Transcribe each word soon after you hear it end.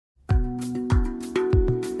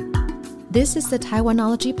This is the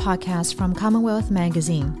Taiwanology podcast from Commonwealth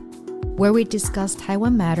Magazine, where we discuss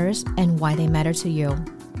Taiwan matters and why they matter to you.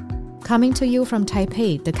 Coming to you from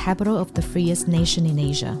Taipei, the capital of the freest nation in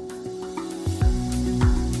Asia.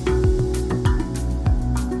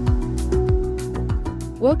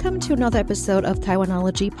 Welcome to another episode of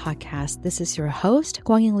Taiwanology podcast. This is your host,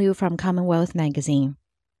 Guangying Liu from Commonwealth Magazine.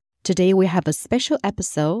 Today we have a special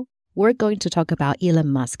episode. We're going to talk about Elon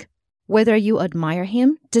Musk. Whether you admire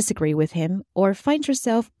him, disagree with him, or find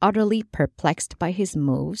yourself utterly perplexed by his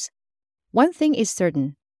moves, one thing is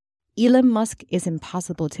certain: Elon Musk is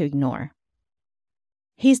impossible to ignore.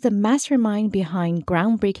 He's the mastermind behind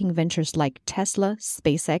groundbreaking ventures like Tesla,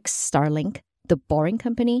 SpaceX, Starlink, The Boring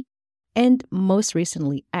Company, and most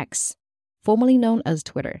recently X, formerly known as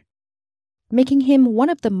Twitter, making him one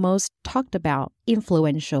of the most talked about,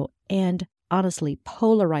 influential, and honestly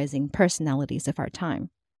polarizing personalities of our time.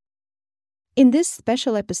 In this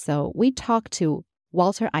special episode, we talk to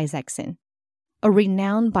Walter Isaacson, a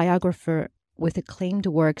renowned biographer with acclaimed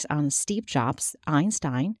works on Steve Jobs,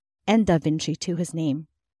 Einstein, and Da Vinci to his name.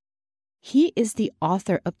 He is the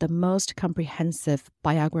author of the most comprehensive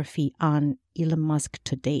biography on Elon Musk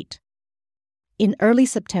to date. In early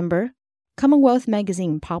September, Commonwealth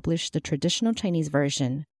Magazine published the traditional Chinese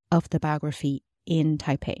version of the biography in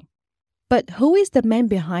Taipei. But who is the man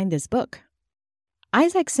behind this book?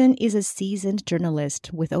 Isaacson is a seasoned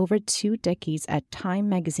journalist with over 2 decades at Time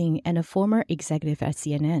magazine and a former executive at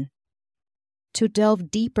CNN. To delve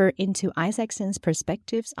deeper into Isaacson's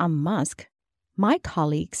perspectives on Musk, my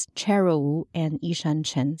colleagues Chero Wu and Yishan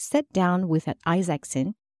Chen sat down with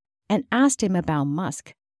Isaacson and asked him about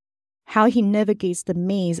Musk, how he navigates the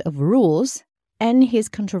maze of rules, and his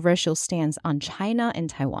controversial stance on China and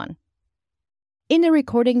Taiwan. In the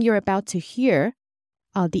recording you're about to hear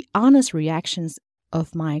are the honest reactions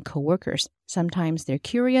of my coworkers. Sometimes they're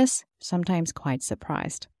curious, sometimes quite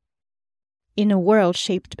surprised. In a world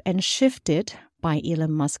shaped and shifted by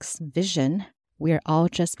Elon Musk's vision, we're all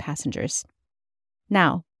just passengers.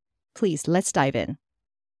 Now, please, let's dive in.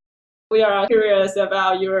 We are curious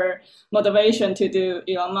about your motivation to do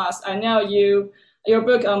Elon Musk. I know your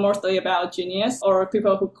book are mostly about genius or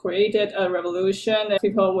people who created a revolution,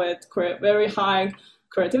 people with very high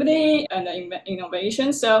creativity and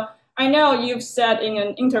innovation. So I know you've said in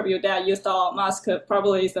an interview that you thought Musk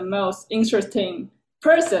probably is the most interesting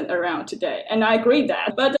person around today. And I agree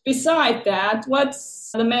that. But besides that,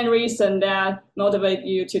 what's the main reason that motivated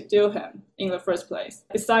you to do him in the first place?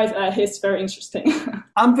 Besides he's very interesting.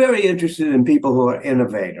 I'm very interested in people who are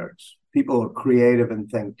innovators, people who are creative and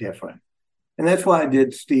think different. And that's why I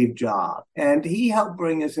did Steve Jobs. And he helped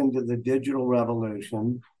bring us into the digital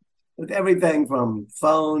revolution with everything from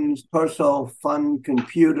phones, personal fun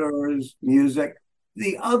computers, music.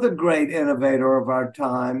 The other great innovator of our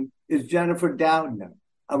time is Jennifer Doudna.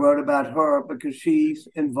 I wrote about her because she's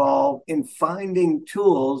involved in finding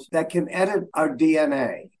tools that can edit our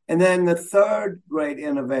DNA. And then the third great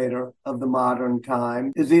innovator of the modern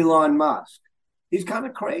time is Elon Musk. He's kind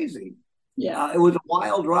of crazy. Yeah, It was a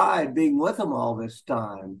wild ride being with him all this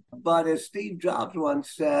time. But as Steve Jobs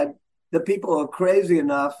once said, the people who are crazy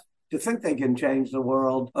enough to think they can change the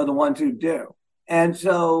world are the ones who do. And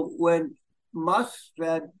so when Musk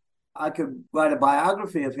said I could write a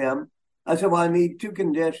biography of him, I said, well, I need 2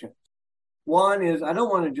 conditions. One is I don't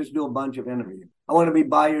want to just do a bunch of interviews. I want to be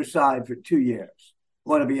by your side for 2 years. I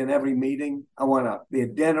want to be in every meeting. I want to be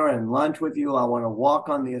at dinner and lunch with you. I want to walk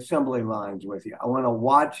on the assembly lines with you. I want to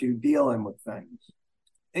watch you dealing with things.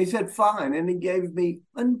 And he said, fine. And he gave me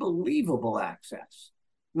unbelievable access.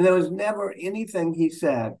 I mean, there was never anything he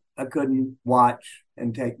said I couldn't watch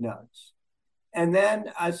and take notes. And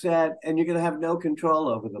then I said, and you're going to have no control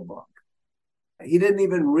over the book. He didn't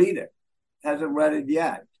even read it, hasn't read it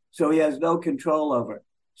yet. So he has no control over it.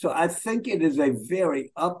 So I think it is a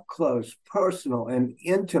very up-close, personal, and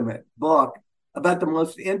intimate book about the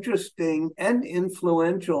most interesting and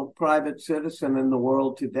influential private citizen in the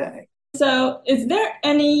world today. So is there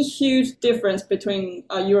any huge difference between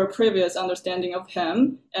your previous understanding of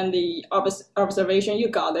him and the observation you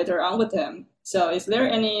got later on with him? So is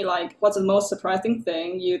there any, what's the most surprising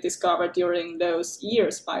thing you discovered during those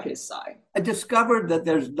years by his side? I discovered that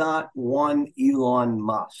there's not one Elon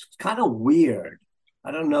Musk. It's kind of weird.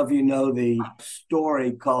 I don't know if you know the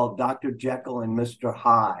story called Dr. Jekyll and Mr.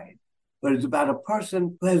 Hyde, but it's about a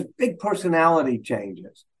person who has big personality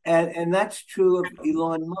changes. And that's true of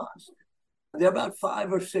Elon Musk. There are about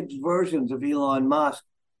 5 or 6 versions of Elon Musk,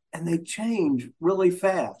 and they change really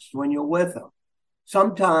fast when you're with him.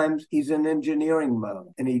 Sometimes he's in engineering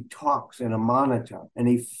mode and he talks in a monotone and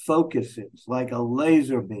he focuses like a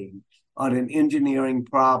laser beam. on an engineering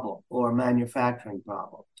problem or a manufacturing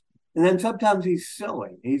problem. And then sometimes he's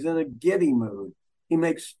silly. He's in a giddy mood. He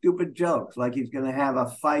makes stupid jokes, like he's going to have a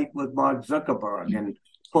fight with Mark Zuckerberg and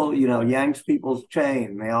yanks people's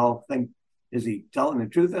chain. They all think, is he telling the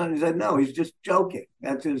truth? And he said, no, he's just joking.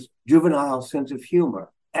 That's his juvenile sense of humor.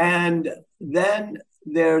 And then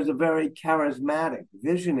there's a very charismatic,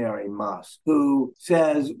 visionary Musk who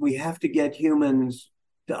says we have to get humans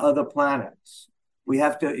to other planets. We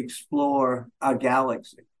have to explore our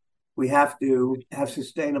galaxy. We have to have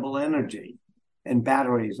sustainable energy and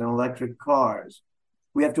batteries and electric cars.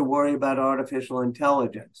 We have to worry about artificial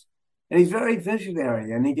intelligence. And he's very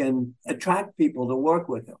visionary, and he can attract people to work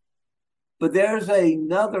with him. But there's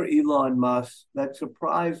another Elon Musk that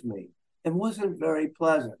surprised me and wasn't very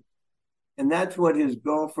pleasant. And that's what his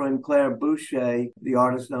girlfriend, Claire Boucher, the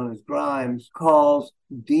artist known as Grimes, calls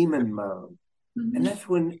demon mode. Mm-hmm. And that's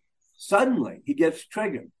when suddenly he gets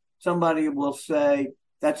triggered. Somebody will say,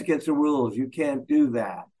 that's against the rules. You can't do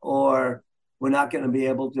that. Or we're not going to be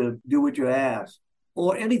able to do what you ask.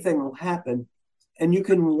 Or anything will happen. And you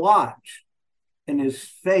can watch, and his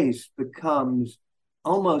face becomes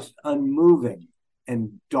almost unmoving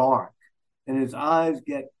and dark. And his eyes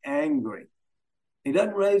get angry. He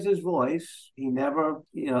doesn't raise his voice. He never,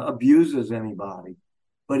 abuses anybody.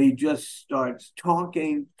 But he just starts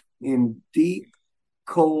talking in deep,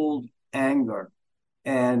 cold anger.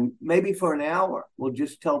 And maybe for an hour, will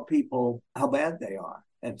just tell people how bad they are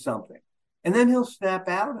at something. And then he'll snap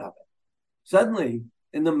out of it. Suddenly,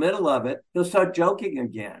 in the middle of it, he'll start joking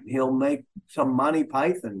again. He'll make some Monty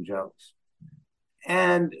Python jokes.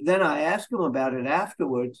 And then I ask him about it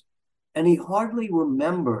afterwards, and he hardly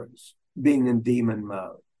remembers being in demon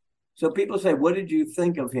mode. So people say, what did you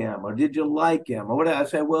think of him? Or did you like him? Or what? I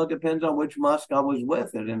say, well, it depends on which Musk I was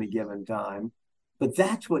with at any given time. But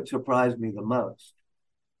that's what surprised me the most.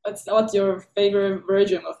 What's your favorite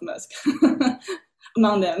version of Musk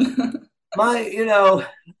among them?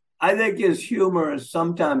 I think his humor is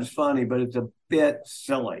sometimes funny, but it's a bit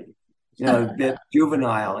silly, a bit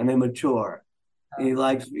juvenile and immature. He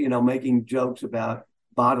likes, making jokes about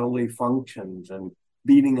bodily functions and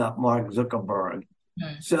beating up Mark Zuckerberg.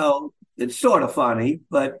 Mm. So it's sort of funny,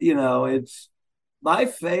 but, it's my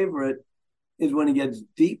favorite is when he gets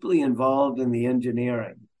deeply involved in the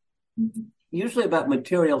engineering, usually about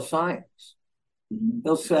material science.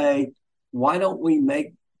 He'll say, why don't we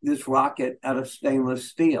make this rocket out of stainless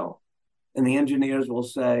steel? And the engineers will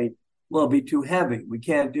say, well, it'll be too heavy. We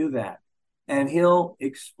can't do that. And he'll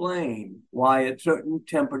explain why at certain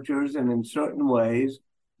temperatures and in certain ways,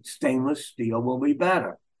 stainless steel will be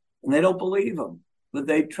better. And they don't believe him, but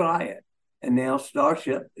they try it. And now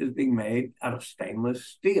Starship is being made out of stainless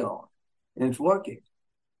steel, and it's working.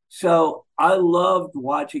 So I loved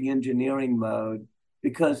watching Engineering Mode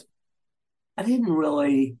because I didn't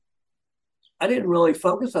really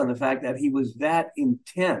focus on the fact that he was that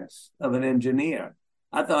intense of an engineer.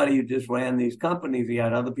 I thought he just ran these companies. He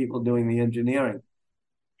had other people doing the engineering.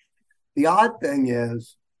 The odd thing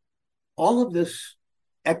is, all of this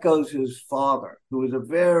echoes his father, who was a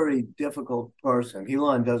very difficult person.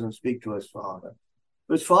 Elon doesn't speak to his father.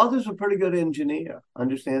 But his father's a pretty good engineer,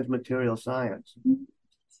 understands material science.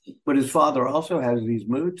 But his father also has these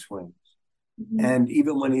mood swings. Mm-hmm. And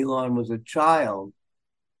even when Elon was a child,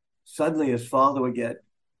 suddenly his father would get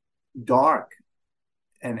dark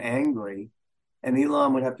and angry, and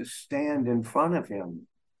Elon would have to stand in front of him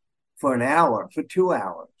for an hour, for 2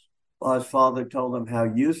 hours, while his father told him how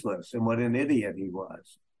useless and what an idiot he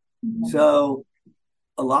was. Mm-hmm. So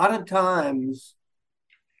a lot of times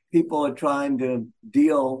people are trying to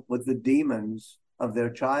deal with the demons of their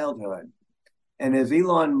childhood. And as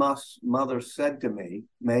Elon Musk's mother said to me,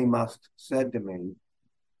 May Musk said to me,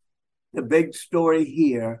 the big story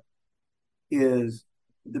here is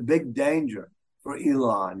the big danger for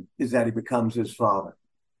Elon is that he becomes his father.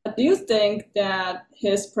 Do you think that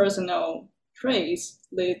his personal traits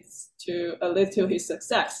leads to his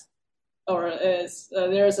success, or is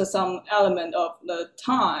there's some element of the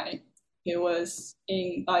time he was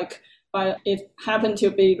in, but it happened to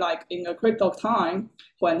be in a critical time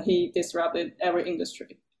when he disrupted every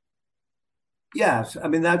industry? Yes, I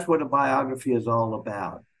mean that's what a biography is all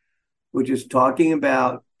about, which is talking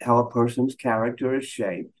about how a person's character is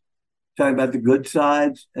shaped, talking about the good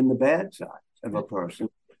sides and the bad sides of a person,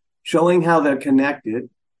 showing how they're connected,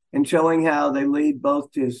 and showing how they lead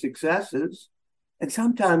both to his successes and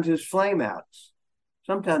sometimes his flameouts,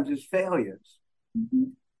 sometimes his failures.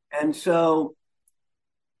 Mm-hmm. And so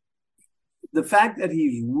the fact that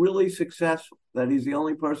he's really successful, that he's the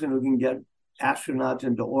only person who can get astronauts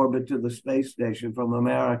into orbit to the space station from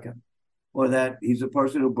America, or that he's the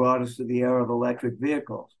person who brought us to the era of electric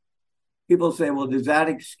vehicles. People say, well, does that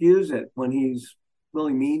excuse it when he's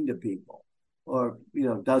really mean to people or,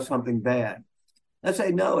 does something bad? I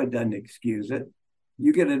say, no, it doesn't excuse it.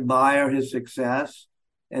 You can admire his success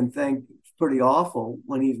and think it's pretty awful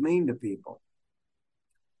when he's mean to people.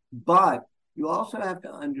 But you also have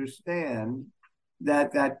to understand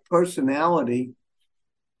that that personality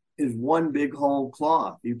is one big whole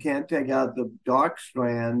cloth. You can't take out the dark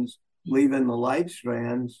strands, leave in the light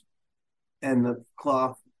strands, and the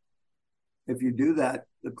cloth, if you do that,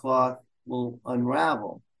 the cloth will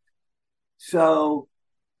unravel. So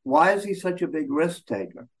why is he such a big risk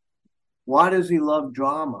taker? Why does he love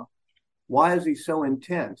drama? Why is he so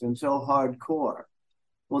intense and so hardcore?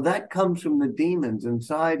 Well, that comes from the demons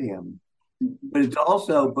inside him. But it's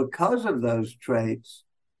also because of those traits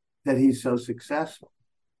that he's so successful.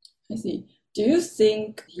 I see. Do you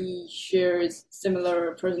think he shares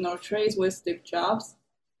similar personal traits with Steve Jobs?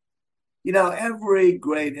 Every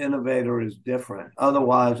great innovator is different.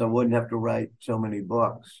 Otherwise, I wouldn't have to write so many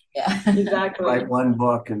books. Yeah, exactly. Write one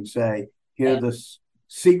book and say, here are the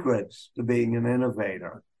secrets to being an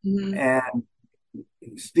innovator. Mm-hmm. And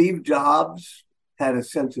Steve Jobs had a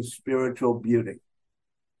sense of spiritual beauty.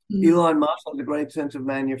 Mm-hmm. Elon Musk has a great sense of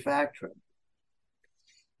manufacturing.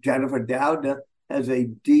 Jennifer Doudna has a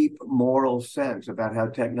deep moral sense about how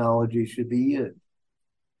technology should be used.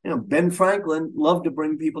 Ben Franklin loved to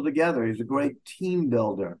bring people together. He's a great team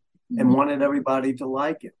builder and wanted everybody to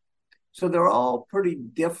like him. So they're all pretty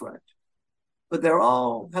different, but they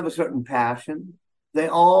all have a certain passion. They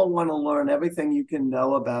all want to learn everything you can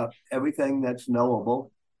know about everything that's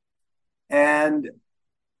knowable. And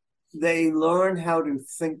they learn how to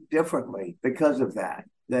think differently because of that.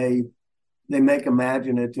 They make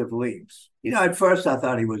imaginative leaps. At first I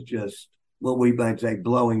thought he was just what we might say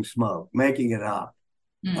blowing smoke, making it up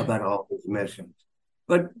about all his missions.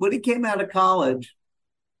 But when he came out of college,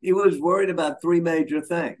 he was worried about three major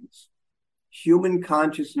things: human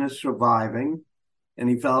consciousness surviving, and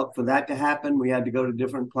he felt for that to happen, we had to go to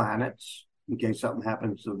different planets in case something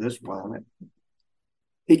happens to this planet.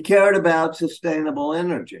 He cared about sustainable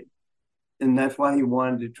energy, and that's why he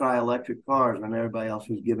wanted to try electric cars when everybody else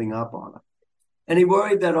was giving up on it. And he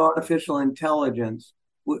worried that artificial intelligence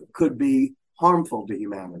could be harmful to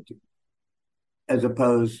humanity as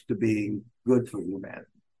opposed to being good for humanity.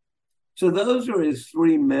 So those are his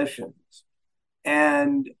three missions.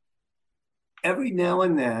 And every now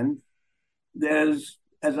and then, there's,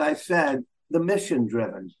 as I said, the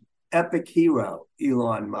mission-driven, epic hero,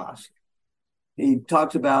 Elon Musk. He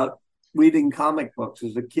talks about reading comic books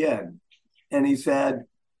as a kid. And he said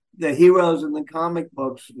the heroes in the comic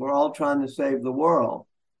books were all trying to save the world.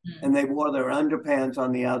 And they wore their underpants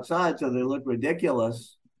on the outside, so they looked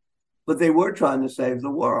ridiculous. But they were trying to save the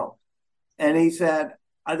world. And he said,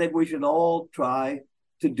 I think we should all try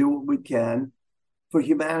to do what we can for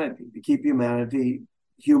humanity, to keep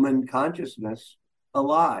human consciousness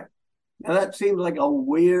alive. Now, that seems like a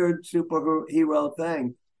weird superhero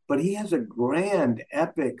thing, but he has a grand,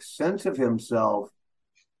 epic sense of himself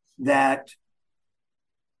that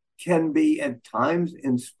can be at times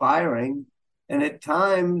inspiring and at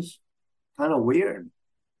times kind of weird.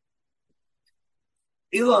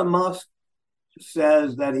 Elon Musk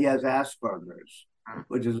says that he has Asperger's,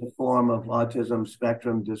 which is a form of autism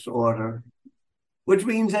spectrum disorder, which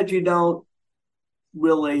means that you don't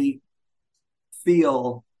really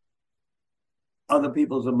feel other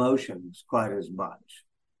people's emotions quite as much,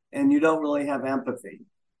 and you don't really have empathy.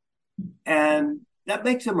 And that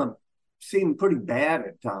makes him seem pretty bad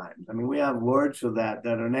at times. I mean, we have words for that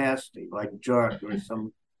are nasty, like jerk, or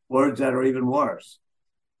some words that are even worse.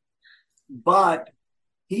 But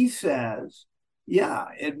he says, yeah,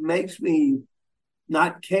 it makes me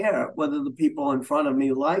not care whether the people in front of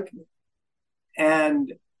me like me.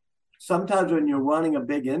 And sometimes when you're running a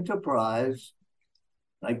big enterprise,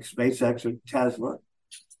 like SpaceX or Tesla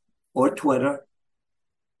or Twitter,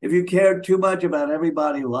 if you care too much about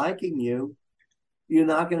everybody liking you, you're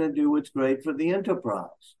not going to do what's great for the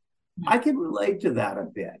enterprise. I can relate to that a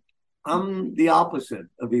bit. I'm the opposite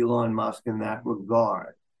of Elon Musk in that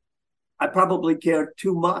regard. I probably care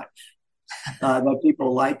too much that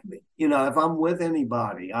people like me. If I'm with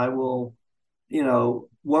anybody, I will,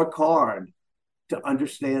 work hard to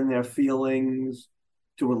understand their feelings,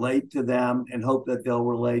 to relate to them, and hope that they'll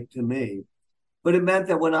relate to me. But it meant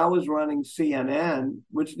that when I was running CNN,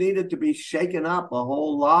 which needed to be shaken up a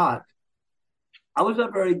whole lot, I was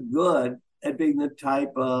not very good at being the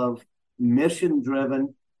type of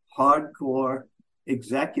mission-driven, hardcore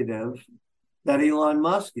executive that Elon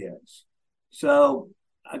Musk is. So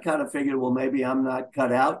I kind of figured, well, maybe I'm not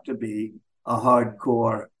cut out to be a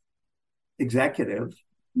hardcore executive.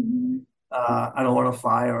 Mm-hmm. I don't want to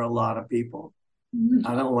fire a lot of people. Mm-hmm.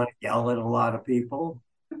 I don't want to yell at a lot of people.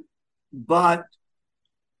 But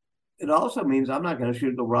it also means I'm not going to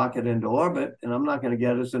shoot the rocket into orbit, and I'm not going to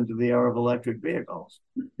get us into the era of electric vehicles.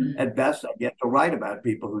 Mm-hmm. At best, I get to write about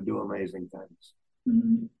people who do amazing things.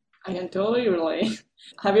 Mm-hmm. I can totally relate.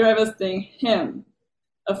 Have you ever seen him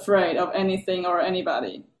afraid of anything or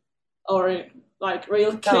anybody? Or like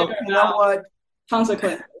real care about what?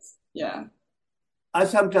 Consequences? Yeah. I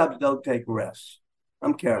sometimes don't take risks.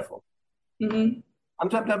 I'm careful. Mm-hmm.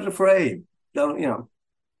 I'm sometimes afraid.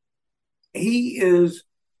 He is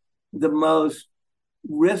the most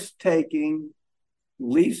risk-taking,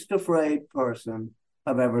 least afraid person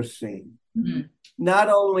I've ever seen. Mm-hmm. Not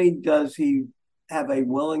only does he have a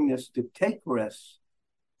willingness to take risks,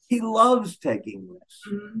 he loves taking risks.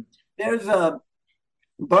 Mm-hmm. There's a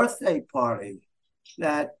birthday party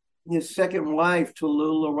that his second wife,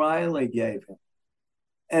 Tallulah Riley, gave him.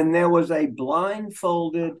 And there was a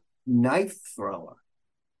blindfolded knife thrower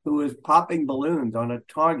who was popping balloons on a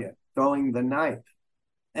target, throwing the knife.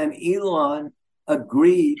 And Elon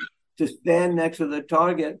agreed to stand next to the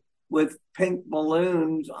target with pink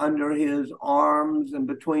balloons under his arms and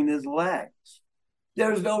between his legs.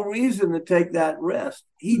 There's no reason to take that risk.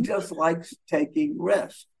 He just likes taking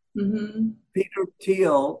risks. Mm-hmm. Peter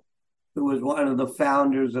Thiel, who was one of the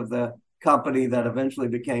founders of the company that eventually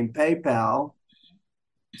became PayPal,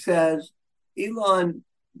 says Elon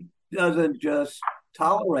doesn't just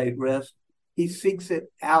tolerate risk, he seeks it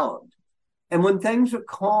out. And when things are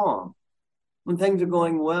calm, when things are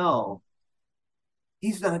going well,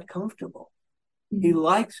 he's not comfortable. Mm-hmm. He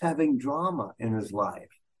likes having drama in his life.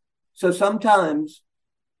 So sometimes,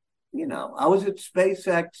 I was at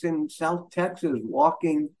SpaceX in South Texas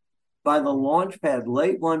walking by the launch pad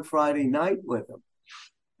late one Friday night with him.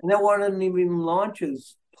 And there weren't even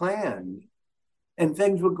launches planned. And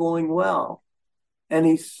things were going well. And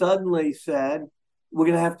he suddenly said, we're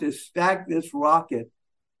going to have to stack this rocket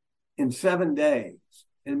in 7 days.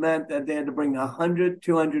 It meant that they had to bring 100,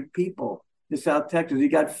 200 people to South Texas. He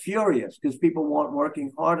got furious because people weren't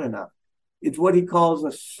working hard enough. It's what he calls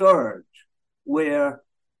a surge, where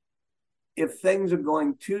if things are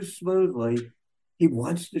going too smoothly, he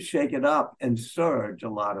wants to shake it up and surge a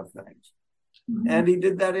lot of things. Mm-hmm. And he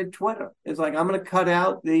did that in Twitter. It's like, I'm going to cut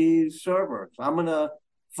out these servers. I'm going to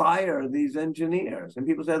fire these engineers. And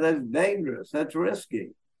people say, that's dangerous. That's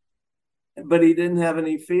risky. But he didn't have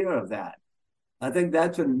any fear of that. I think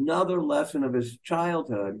that's another lesson of his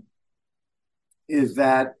childhood, is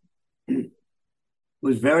that he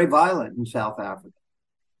was very violent in South Africa.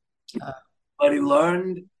 But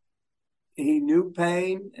he knew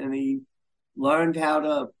pain, and he learned how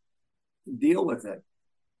to deal with it.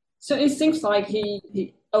 So it seems like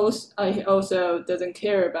he also doesn't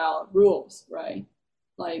care about rules, right?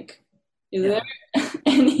 Like, is there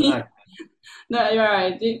any? Right. No, you're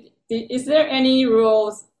right. Is there any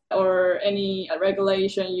rules or any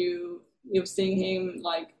regulation you've seen him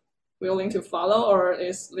like willing to follow, or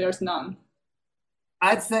there's none?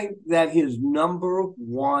 I think that his number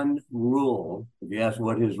one rule, if you ask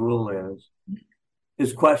what his rule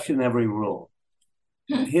is question every rule.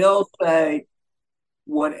 He'll say,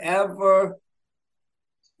 whenever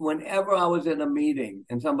I was in a meeting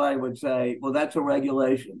and somebody would say, well, that's a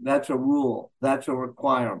regulation, that's a rule, that's a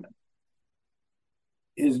requirement,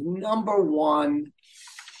 his number one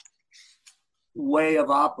way of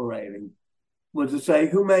operating was to say,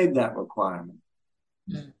 who made that requirement?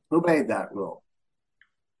 Mm. Who made that rule?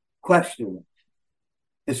 Question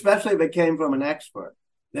it. Especially if it came from an expert,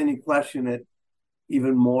 then you question it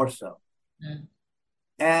even more so. Mm.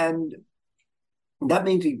 And that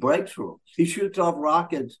means he breaks rules. He shoots off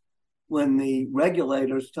rockets when the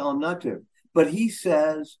regulators tell him not to. But he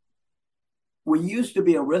says, we used to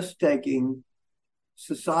be a risk-taking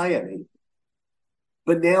society,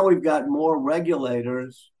 but now we've got more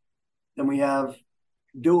regulators than we have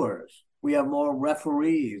doers. We have more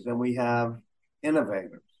referees than we have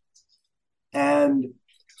innovators. And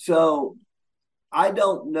so I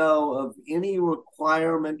don't know of any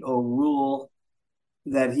requirement or rule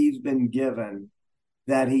that he's been given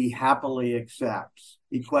that he happily accepts.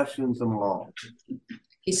 He questions them all.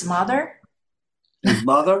 His mother? His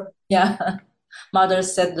mother? Yeah. Mother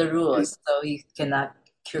set the rules, so he cannot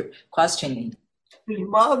question it. His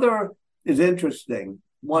mother is interesting,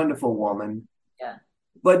 wonderful woman. Yeah.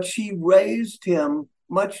 But she raised him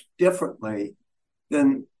much differently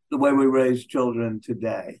than the way we raise children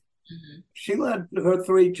today. Mm-hmm. She let her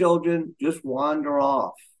 3 children just wander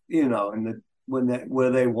off,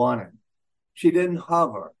 where they wanted. She didn't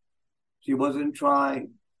hover. She wasn't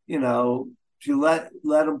trying, she let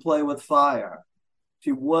them play with fire.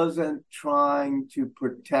 She wasn't trying to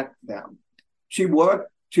protect them. She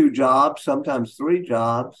worked 2 jobs, sometimes 3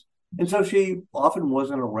 jobs, and so she often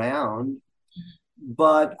wasn't around.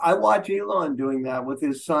 But I watch Elon doing that with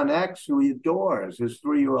his son X, who he adores, his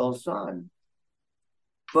 3-year-old son.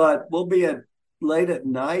 But we'll be late at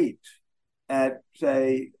night at,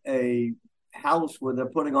 say, a house where they're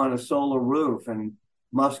putting on a solar roof, and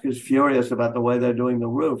Musk is furious about the way they're doing the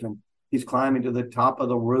roof, and he's climbing to the top of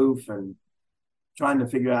the roof and trying to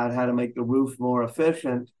figure out how to make the roof more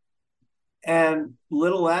efficient. And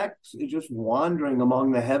little X is just wandering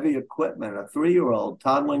among the heavy equipment, a 3-year-old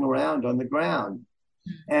toddling around on the ground.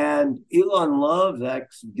 And Elon loves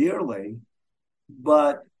X dearly,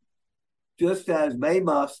 but just as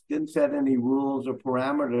Musk didn't set any rules or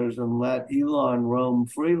parameters and let Elon roam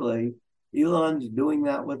freely, Elon's doing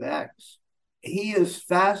that with X. He is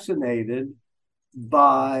fascinated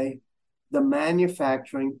by the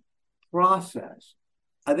manufacturing process.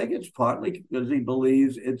 I think it's partly because he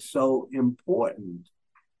believes it's so important.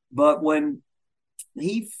 But when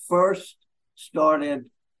he first started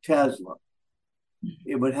Tesla,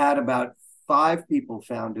 it had about 5 people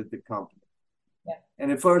founded the company. Yeah.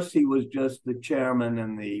 And at first he was just the chairman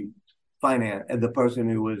and the person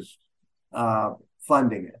who was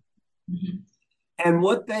funding it. Mm-hmm. And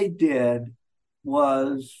what they did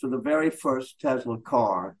was, for the very first Tesla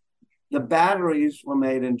car, the batteries were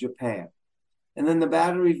made in Japan. And then the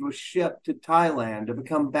batteries were shipped to Thailand to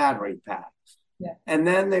become battery packs. Yeah. And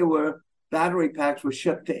then battery packs were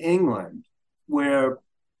shipped to England, where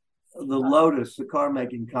the Lotus, the car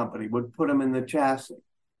making company, would put them in the chassis.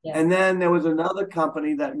 Yeah. And then there was another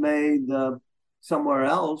company that made somewhere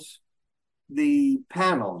else the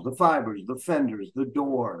panels, the fibers, the fenders, the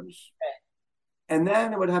doors. Right. And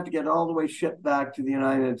then it would have to get all the way shipped back to the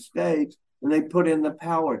United States, and they put in the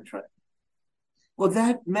powertrain. Well,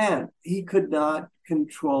 that meant he could not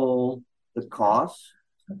control the costs.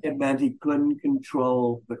 It meant he couldn't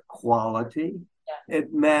control the quality. Yeah.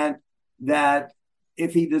 It meant that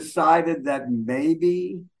if he decided that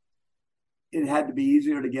maybe it had to be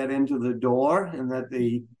easier to get into the door and that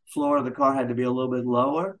the floor of the car had to be a little bit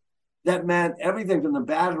lower, that meant everything from the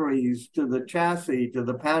batteries to the chassis to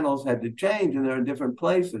the panels had to change, and they're in different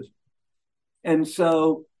places. And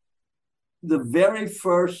so the very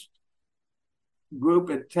first group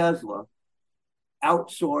at Tesla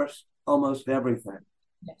outsourced almost everything.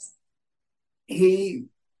 Yes. He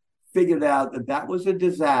figured out that was a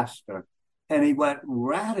disaster, and he went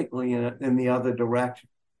radically in the other direction,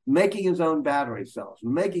 making his own battery cells,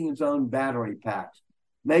 making his own battery packs,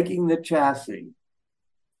 making the chassis,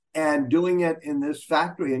 and doing it in this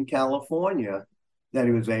factory in California that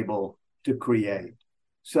he was able to create.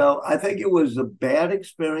 So I think it was a bad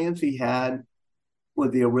experience he had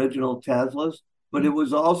with the original Teslas, but it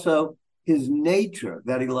was also his nature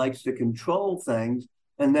that he likes to control things,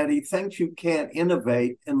 and that he thinks you can't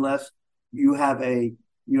innovate unless you have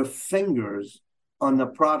your fingers on the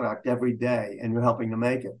product every day and you're helping to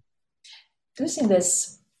make it. Do you think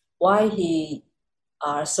that's why he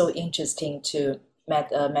are so interesting to make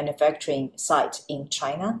a manufacturing site in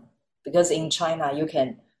China? Because in China, you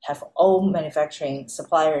can have all manufacturing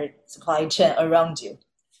supply chain around you.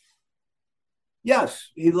 Yes,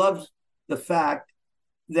 he loves the fact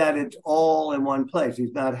that it's all in one place.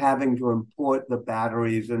 He's not having to import the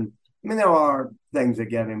batteries. And I mean, there are things that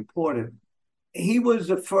get imported. He was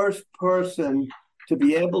the first person to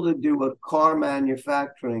be able to do a car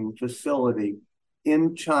manufacturing facility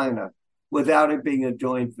in China without it being a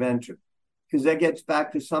joint venture. Because that gets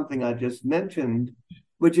back to something I just mentioned,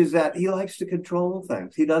 which is that he likes to control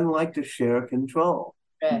things. He doesn't like to share control.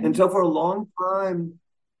 Right. And so for a long time,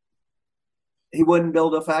 he wouldn't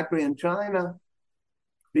build a factory in China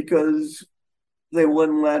because they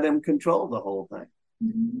wouldn't let him control the whole thing.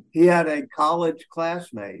 Mm-hmm. He had a college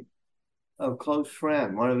classmate, a close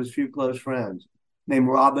friend, one of his few close friends, named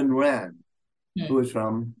Robin Ren, who was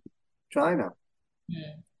from China.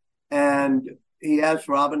 And he asked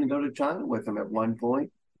Robin to go to China with him at one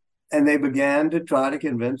point, and they began to try to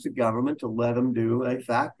convince the government to let him do a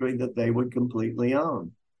factory that they would completely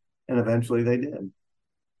own. And eventually they did.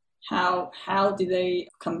 How did they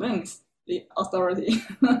convince the authority?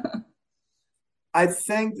 I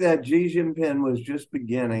think that Xi Jinping was just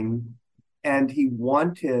beginning, and he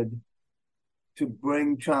wanted to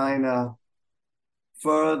bring China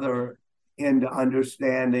further into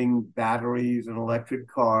understanding batteries and electric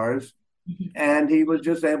cars. And he was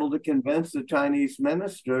just able to convince the Chinese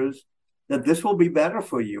ministers that this will be better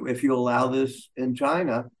for you if you allow this in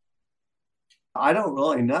China. I don't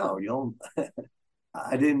really know.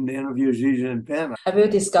 I didn't interview Xi Jinping. Have you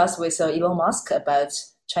discussed with Elon Musk about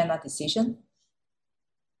China decision?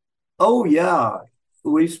 Oh, yeah.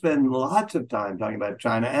 We spend lots of time talking about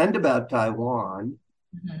China and about Taiwan.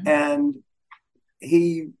 Mm-hmm. And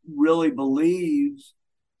he really believes,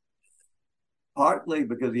 partly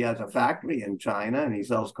because he has a factory in China and he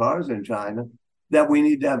sells cars in China, that we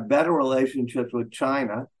need to have better relationships with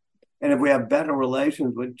China. And if we have better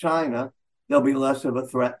relations with China, there'll be less of a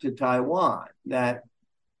threat to Taiwan, that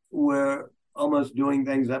we're almost doing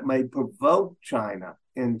things that may provoke China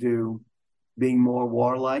into being more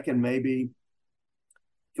warlike and maybe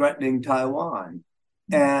threatening Taiwan.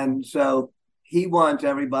 And so he wants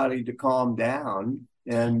everybody to calm down.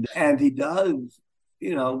 And he does,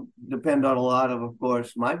 depend on a lot of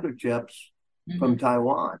course, microchips from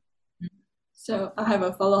Taiwan. So I have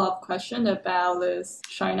a follow-up question about this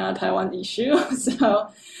China-Taiwan issue. So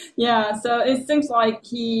it seems like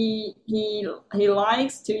he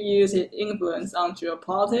likes to use his influence on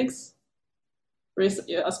geopolitics,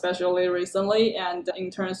 especially recently, and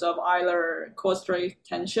in terms of either coast trade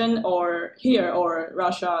tension or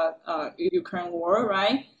Russia-Ukraine war,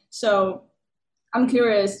 right? So I'm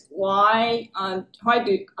curious, why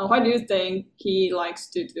do you think he likes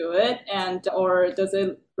to do it, or does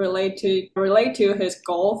it relate to his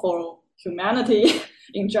goal for humanity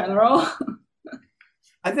in general?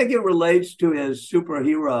 I think it relates to his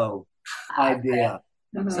superhero idea.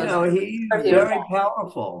 He's very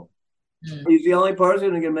powerful. He's the only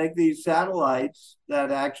person who can make these satellites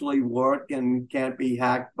that actually work and can't be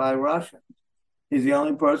hacked by Russians. He's the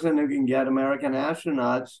only person who can get American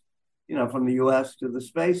astronauts, from the US to the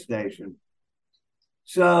space station.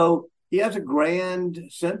 So he has a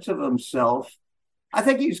grand sense of himself. I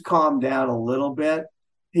think he's calmed down a little bit.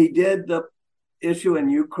 He did the issue in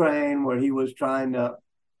Ukraine where he was trying to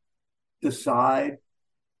decide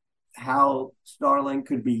how Starlink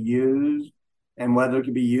could be used and whether it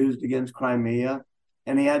could be used against Crimea.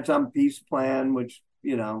 And he had some peace plan, which,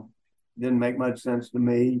 didn't make much sense to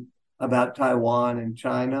me, about Taiwan and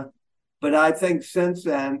China. But I think since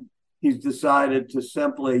then, he's decided to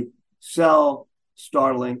simply sell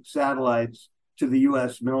Starlink satellites to the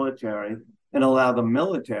US military and allow the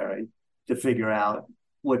military to figure out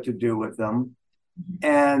what to do with them.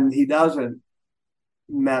 And he doesn't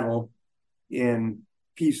meddle in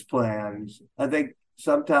peace plans. I think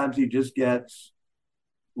sometimes he just gets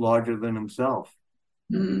larger than himself.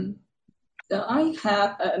 Mm-hmm. So I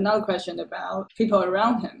have another question about people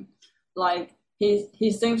around him. Like he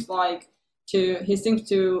seems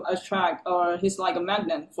to attract, or he's like a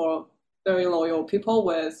magnet for very loyal people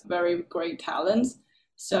with very great talents.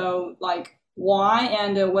 So like, why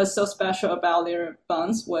and what's so special about their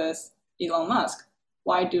bonds with Elon Musk?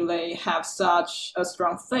 Why do they have such a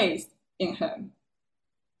strong faith in him?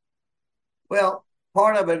 Well,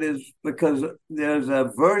 part of it is because there's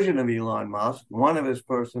a version of Elon Musk, one of his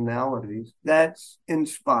personalities, that's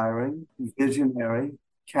inspiring, visionary,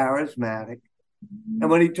 charismatic. And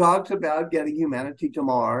when he talks about getting humanity to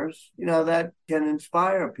Mars, that can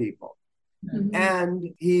inspire people. Mm-hmm.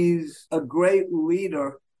 And he's a great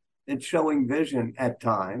leader at showing vision at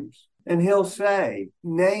times. And he'll say,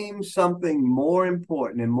 name something more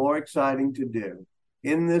important and more exciting to do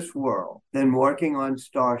in this world than working on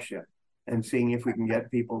Starship and seeing if we can get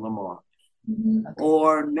people to Mars. Mm-hmm.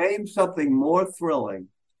 Or name something more thrilling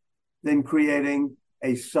than creating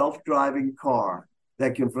a self-driving car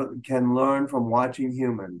that can learn from watching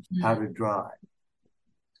humans how to drive.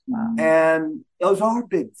 Wow. And those are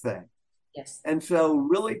big things. Yes. And so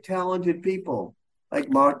really talented people like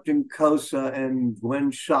Martin Kosa and Gwen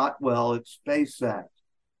Shotwell at SpaceX,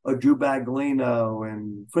 or Drew Baglino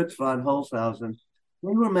and Fritz von Holzhausen,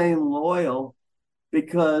 they remain loyal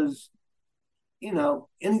because,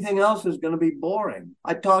 anything else is going to be boring.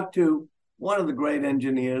 I talked to one of the great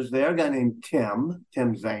engineers there, a guy named Tim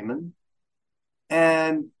Zaman,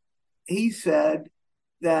 and he said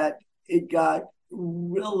that it got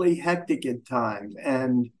really hectic at times,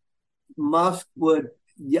 and Musk would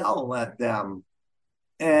yell at them,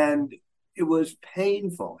 and it was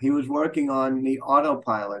painful. He was working on the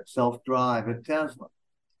autopilot self-drive at Tesla.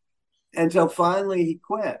 And so finally he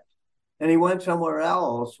quit, and he went somewhere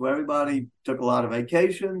else where everybody took a lot of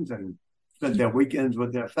vacations and spent their weekends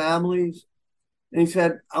with their families. And he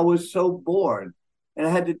said, I was so bored, and I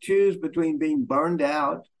had to choose between being burned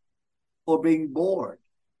out or being bored.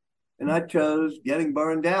 And I chose getting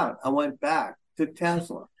burned out. I went back to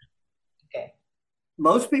Tesla. Okay.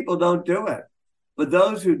 Most people don't do it. But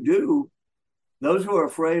those who do, those who are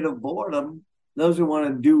afraid of boredom, those who want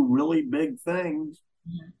to do really big things,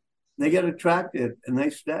 They get attracted and they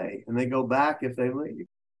stay and they go back if they leave.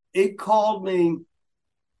 He called me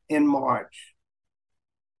in March.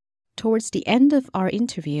 Towards the end of our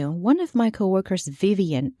interview, one of my coworkers,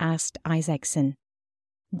 Vivian, asked Isaacson,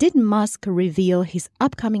 did Musk reveal his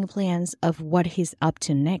upcoming plans of what he's up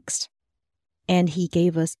to next? And he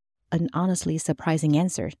gave us an honestly surprising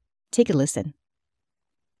answer. Take a listen.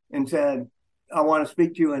 And said, I want to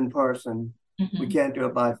speak to you in person. We can't do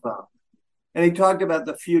it by phone. And he talked about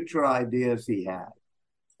the future ideas he had.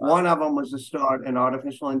 One of them was to start an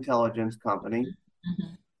artificial intelligence company,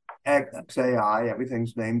 XAI,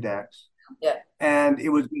 everything's named X. Yeah. And it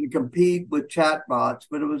was going to compete with chatbots,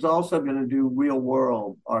 but it was also going to do real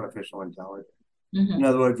world artificial intelligence. In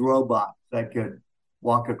other words, robots that could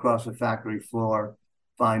walk across a factory floor,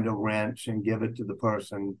 find a wrench, and give it to the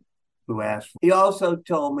person who asked for it. He also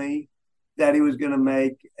told me that he was going to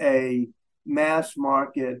make a mass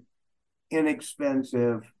market,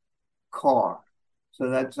 inexpensive car. So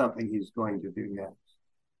that's something he's going to do next.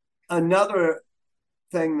 Another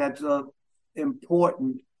thing that's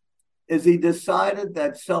important is he decided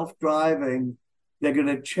that self-driving, they're going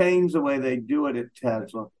to change the way they do it at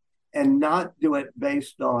Tesla and not do it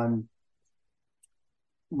based on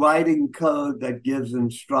writing code that gives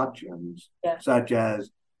instructions, such as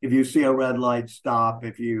if you see a red light, stop,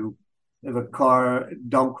 if a car,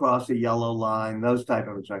 don't cross a yellow line, those type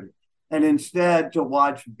of instructions. And instead to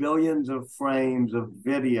watch billions of frames of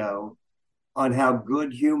video on how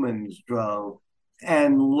good humans drove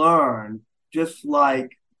and learn, just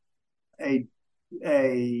like a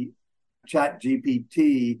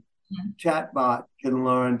ChatGPT chatbot can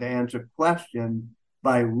learn to answer questions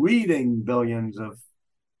by reading billions of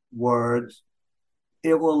words.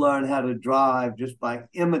 It will learn how to drive just by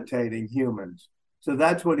imitating humans. So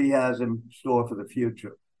that's what he has in store for the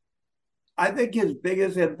future. I think his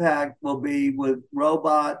biggest impact will be with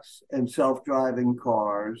robots and self-driving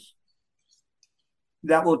cars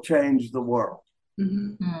that will change the world.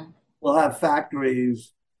 We'll have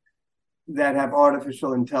factories that have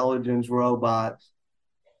artificial intelligence robots,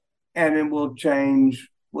 and it will change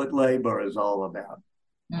what labor is all about.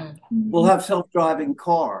 We'll have self-driving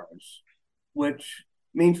cars, which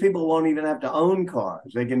means people won't even have to own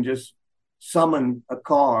cars. They can just summon a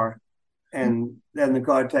car, and then the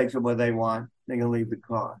car takes them where they want. They can leave the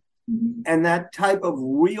car. And that type of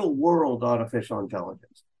real-world artificial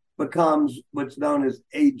intelligence becomes what's known as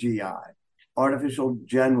AGI, artificial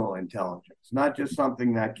general intelligence, not just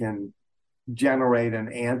something that can generate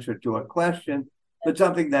an answer to a question, but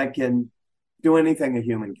something that can do anything a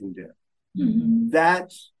human can do.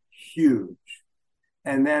 That's huge.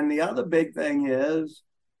 And then the other big thing is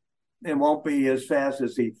it won't be as fast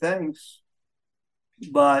as he thinks,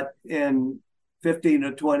 but in 15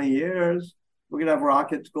 or 20 years, we're going to have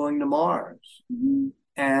rockets going to Mars.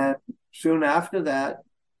 And soon after that,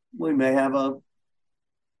 we may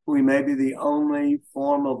be the only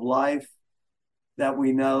form of life that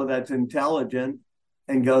we know that's intelligent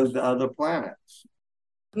and goes to other planets.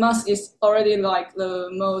 Musk is already like the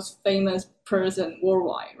most famous person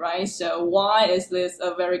worldwide, right? So why is this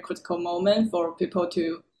a very critical moment for people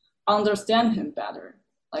to understand him better,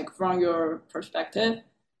 like from your perspective?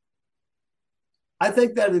 I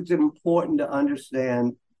think that it's important to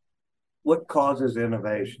understand what causes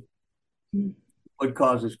innovation, what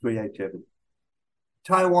causes creativity.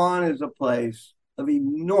 Taiwan is a place of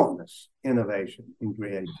enormous innovation and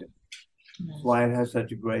creativity. That's why it has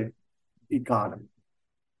such a great economy.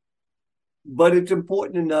 But it's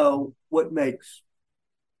important to know what makes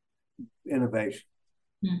innovation,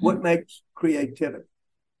 what makes creativity.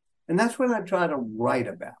 And that's what I try to write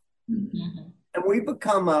about. And we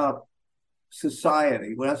become a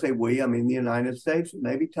society, when I say we, I mean the United States, and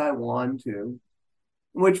maybe Taiwan too,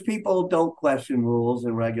 in which people don't question rules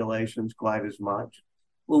and regulations quite as much.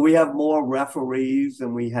 Well, we have more referees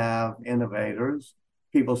than we have innovators,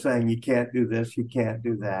 people saying you can't do this, you can't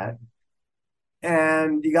do that.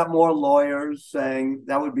 And you got more lawyers saying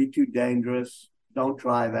that would be too dangerous, don't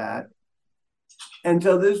try that. And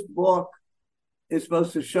so this book is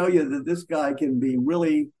supposed to show you that this guy can be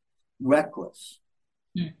really reckless.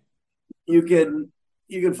 You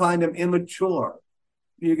can find him immature.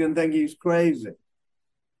 You can think he's crazy.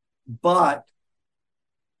 But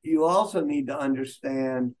you also need to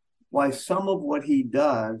understand why some of what he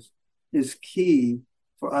does is key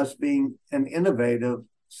for us being an innovative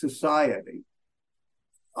society.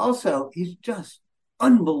 Also, he's just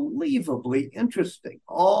unbelievably interesting.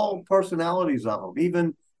 All personalities of him,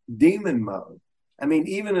 even demon mode. I mean,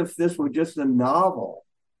 even if this were just a novel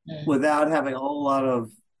without having a whole lot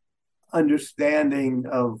of understanding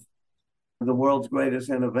of the world's greatest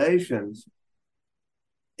innovations,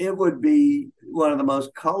 it would be one of the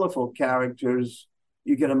most colorful characters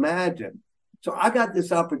you can imagine. So I got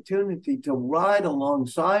this opportunity to ride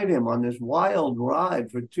alongside him on this wild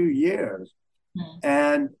ride for 2 years.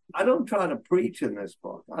 And I don't try to preach in this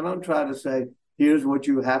book. I don't try to say, here's what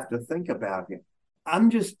you have to think about him. I'm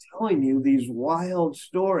just telling you these wild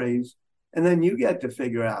stories, and then you get to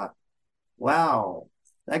figure out, wow,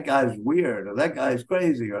 that guy's weird, or that guy's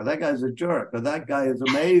crazy, or that guy's a jerk, or that guy is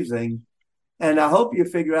amazing. And I hope you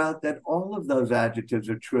figure out that all of those adjectives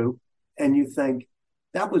are true, and you think,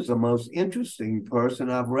 that was the most interesting person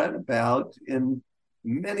I've read about in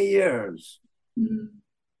many years.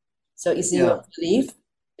 So is it your belief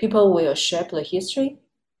people will shape the history?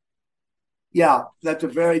 Yeah, that's a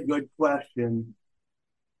very good question.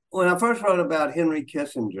 When I first wrote about Henry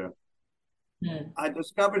Kissinger, I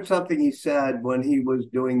discovered something he said when he was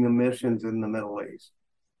doing the missions in the Middle East.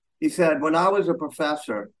 He said, when I was a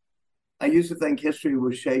professor, I used to think history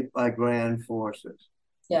was shaped by grand forces.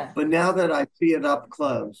 Yeah. But now that I see it up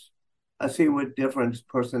close, I see what difference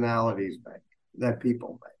personalities make, that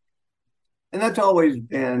people make. And that's always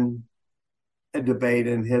been a debate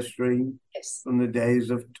in history, from the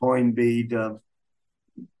days of Toynbee to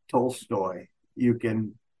Tolstoy. You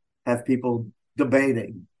can have people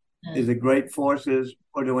debating, is it great forces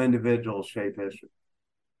or do individuals shape history?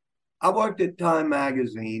 I worked at Time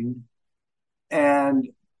magazine, and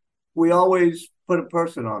we always put a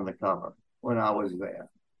person on the cover when I was there.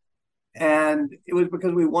 And it was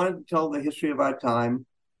because we wanted to tell the history of our time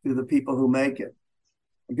through the people who make it.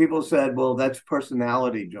 And people said, well, that's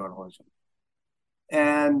personality journalism.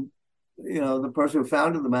 And, the person who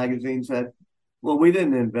founded the magazine said, well, we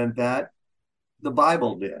didn't invent that. The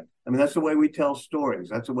Bible did. I mean, that's the way we tell stories.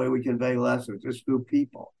 That's the way we convey lessons. It's through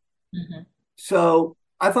people. So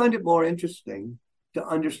I find it more interesting to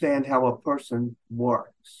understand how a person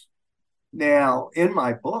works. Now, in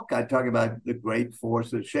my book, I talk about the great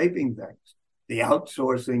forces shaping things, the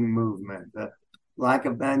outsourcing movement, the lack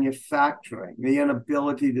of manufacturing, the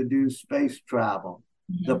inability to do space travel,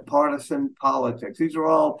 the partisan politics. These are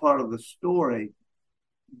all part of the story.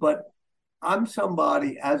 But I'm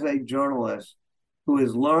somebody, as a journalist, who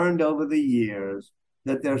has learned over the years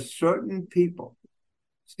that there's certain people,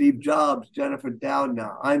 Steve Jobs, Jennifer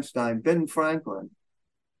Doudna, Einstein, Ben Franklin,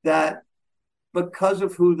 that because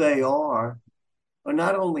of who they are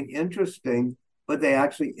not only interesting, but they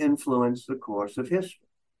actually influence the course of history.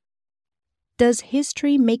 Does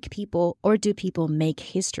history make people, or do people make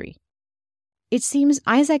history? It seems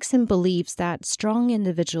Isaacson believes that strong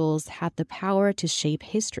individuals have the power to shape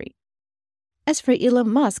history. As for Elon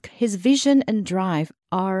Musk, his vision and drive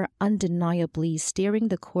are undeniably steering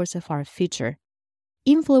the course of our future,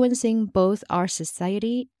 influencing both our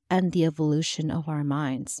society and the evolution of our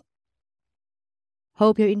minds.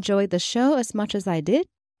 Hope you enjoyed the show as much as I did.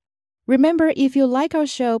 Remember, if you like our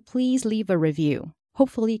show, please leave a review,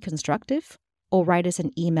 hopefully constructive, or write us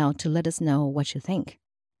an email to let us know what you think.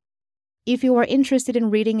 If you are interested in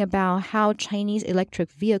reading about how Chinese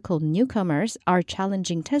electric vehicle newcomers are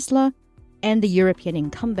challenging Tesla and the European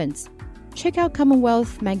incumbents, check out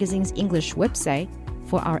Commonwealth Magazine's English website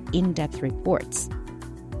for our in-depth reports.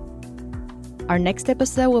 Our next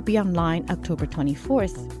episode will be online October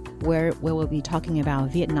 24th, where we will be talking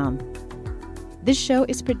about Vietnam. This show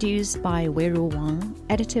is produced by Weiru Wang,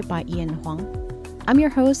 edited by Ian Huang. I'm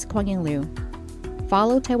your host, Guangying Liu.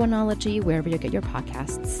 Follow Taiwanology wherever you get your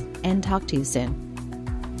podcasts, and talk to you soon.